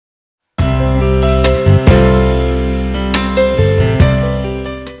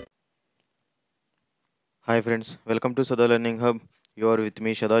Hi friends, welcome to Sada Learning Hub. You are with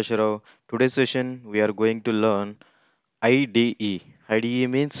me Shada Sharao. Today's session we are going to learn IDE. IDE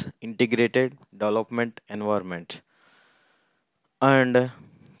means Integrated Development Environment and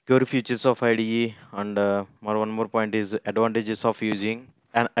core features of IDE and one more point is advantages of using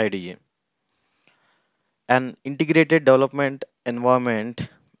an IDE. An integrated development environment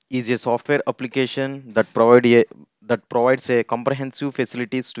is a software application that provides a comprehensive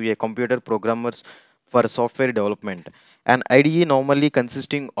facilities to a computer programmers for software development. An IDE normally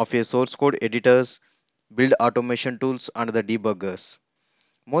consisting of a source code editors, build automation tools, and the debuggers.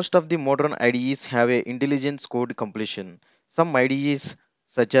 Most of the modern IDEs have a intelligence code completion. Some IDEs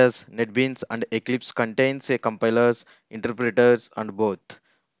such as NetBeans and Eclipse contains a compilers, interpreters, and both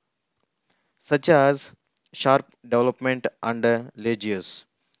such as sharp development and legious.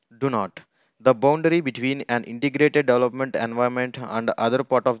 Do not. The boundary between an integrated development environment and other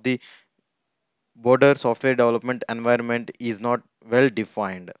part of the border software development environment is not well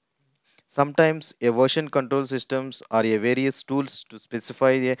defined. Sometimes a version control systems are a various tools to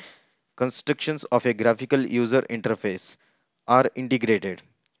specify the constructions of a graphical user interface are integrated.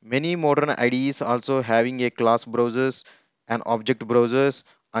 Many modern IDEs also having a class browsers, an object browsers,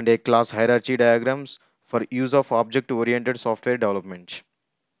 and a class hierarchy diagrams for use of object-oriented software development.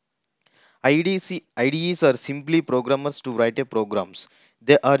 IDEs are simply programmers to write a programs.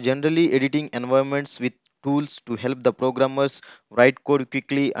 They are generally editing environments with tools to help the programmers write code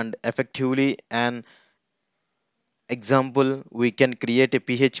quickly and effectively. An example, we can create a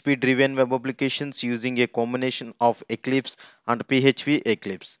PHP driven web applications using a combination of Eclipse and PHP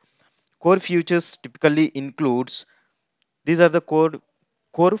Eclipse. Core features typically includes these are the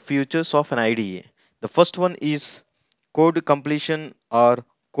core features of an IDE. The first one is code completion or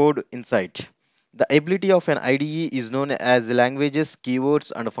code insight. The ability of an IDE is known as languages,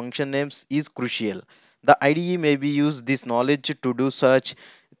 keywords, and function names is crucial. The IDE may be used this knowledge to do such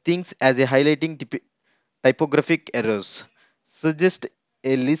things as a highlighting typographic errors. Suggest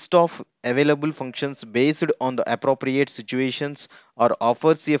a list of available functions based on the appropriate situations or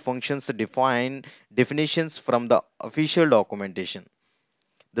offers a functions define definitions from the official documentation.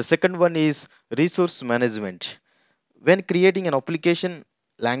 The second one is resource management. When creating an application,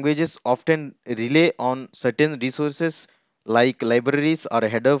 languages often rely on certain resources like libraries or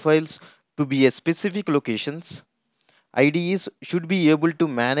header files to be a specific locations. IDEs should be able to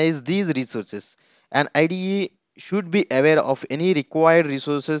manage these resources. An IDE should be aware of any required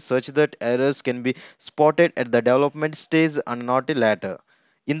resources such that errors can be spotted at the development stage and not later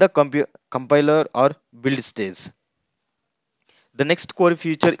in the compiler or build stage. The next core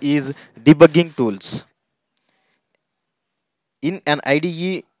feature is debugging tools. In an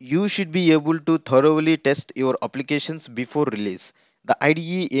IDE, you should be able to thoroughly test your applications before release. The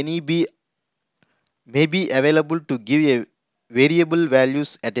IDE NEB may be available to give a variable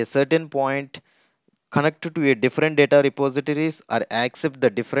values at a certain point, connect to a different data repositories, or accept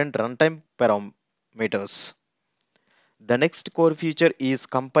the different runtime parameters. The next core feature is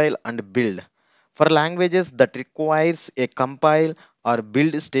compile and build. For languages that requires a compile or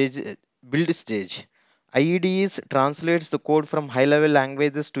build stage, IEDs translates the code from high-level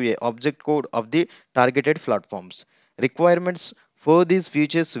languages to a object code of the targeted platforms. Requirements for these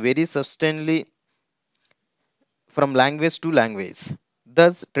features vary substantially from language to language.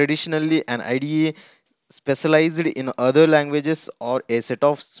 Thus, traditionally, an IDE specialized in other languages or a set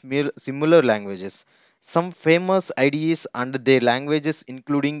of similar languages. Some famous IDEs and their languages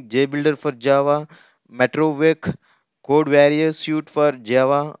including JBuilder for Java, Metrovec, Code Warrior Suite for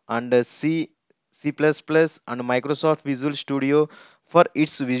Java, and C++ and Microsoft Visual Studio for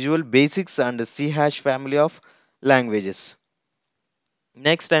its Visual Basics and C Hash family of languages.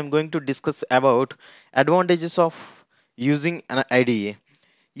 Next, I am going to discuss about advantages of using an IDE.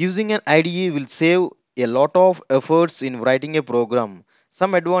 Using an IDE will save a lot of efforts in writing a program.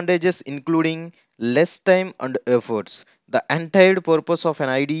 Some advantages including less time and efforts. The entire purpose of an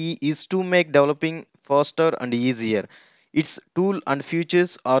IDE is to make developing faster and easier. Its tool and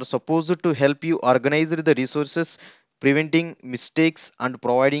features are supposed to help you organize the resources, preventing mistakes and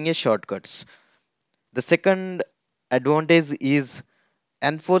providing a shortcuts. The second advantage is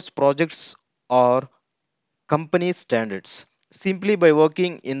enforce projects or company standards. Simply by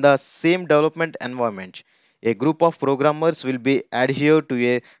working in the same development environment, a group of programmers will be adhere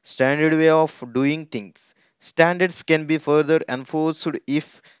to a standard way of doing things. Standards can be further enforced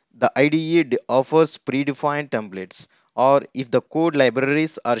if the IDE offers predefined templates or if the code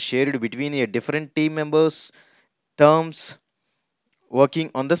libraries are shared between a different team members terms working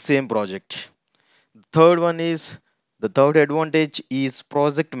on the same project. Third one is the third advantage is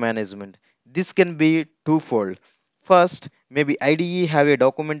project management. This can be twofold. First, maybe IDE have a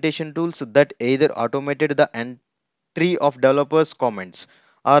documentation tools that either automated the entry of developers' comments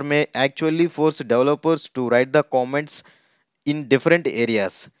or may actually force developers to write the comments in different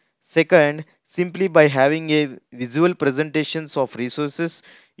areas. Second, simply by having a visual presentations of resources,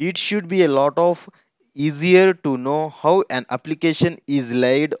 it should be a lot of easier to know how an application is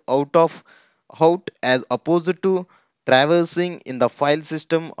laid out as opposed to traversing in the file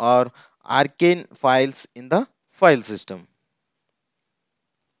system or arcane files in the file system.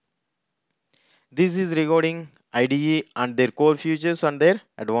 This is regarding IDE and their core features and their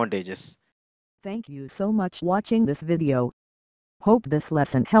advantages. Thank you so much watching this video. Hope this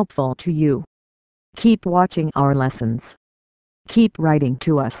lesson helpful to you. Keep watching our lessons. Keep writing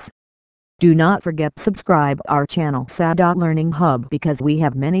to us. Do not forget subscribe our channel Learning Hub because we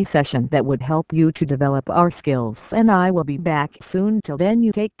have many sessions that would help you to develop our skills, and I will be back soon. Till then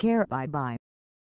you take care. Bye bye.